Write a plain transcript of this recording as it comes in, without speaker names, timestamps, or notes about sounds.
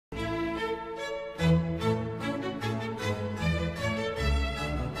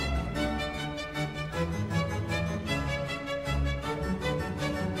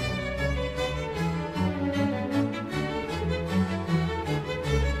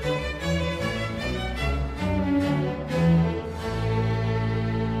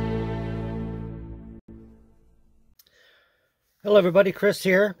Hello everybody, Chris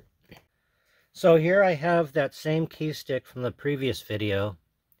here. So here I have that same key stick from the previous video,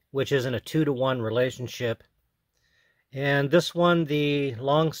 which is in a 2-to-1 relationship. And this one, the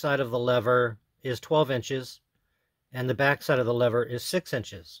long side of the lever is 12 inches and the back side of the lever is 6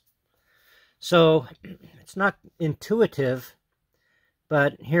 inches. So it's not intuitive,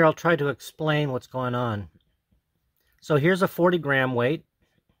 but here I'll try to explain what's going on. So here's a 40-gram weight.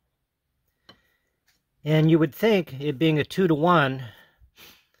 And you would think, it being a 2-to-1,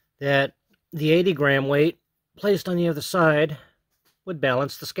 that the 80-gram weight placed on the other side would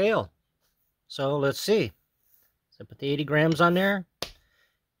balance the scale. So let's see. So I put the 80 grams on there,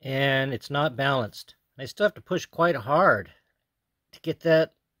 and it's not balanced. I still have to push quite hard to get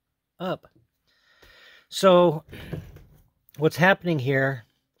that up. So what's happening here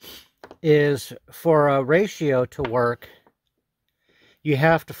is, for a ratio to work, you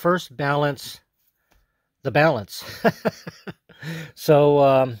have to first balance the balance.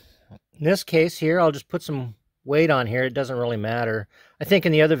 So in this case here, I'll just put some weight on here. It doesn't really matter. I think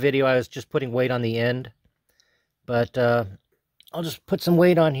in the other video I was just putting weight on the end, but I'll just put some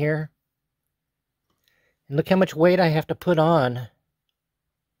weight on here. And look how much weight I have to put on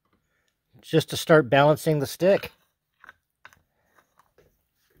just to start balancing the stick.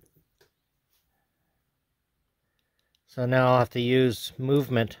 So now I'll have to use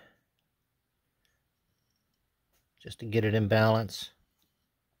movement just to get it in balance.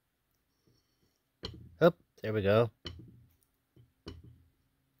 Oh, there we go.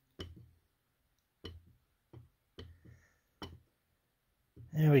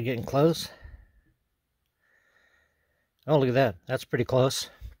 There, we're getting close. Oh, look at that. That's pretty close.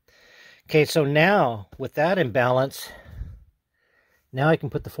 Okay, so now, with that in balance, now I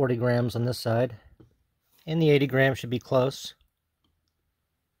can put the 40 grams on this side, and the 80 grams should be close.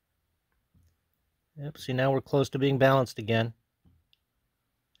 Yep, see, now we're close to being balanced again.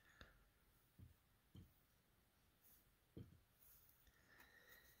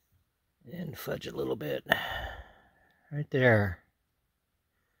 And fudge it a little bit. Right there.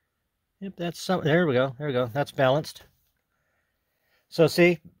 Yep, that's some. There we go. There we go. That's balanced. So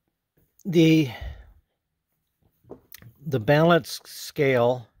see, the balance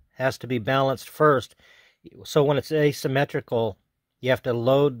scale has to be balanced first. So when it's asymmetrical, you have to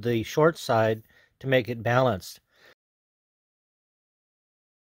load the short side to make it balanced.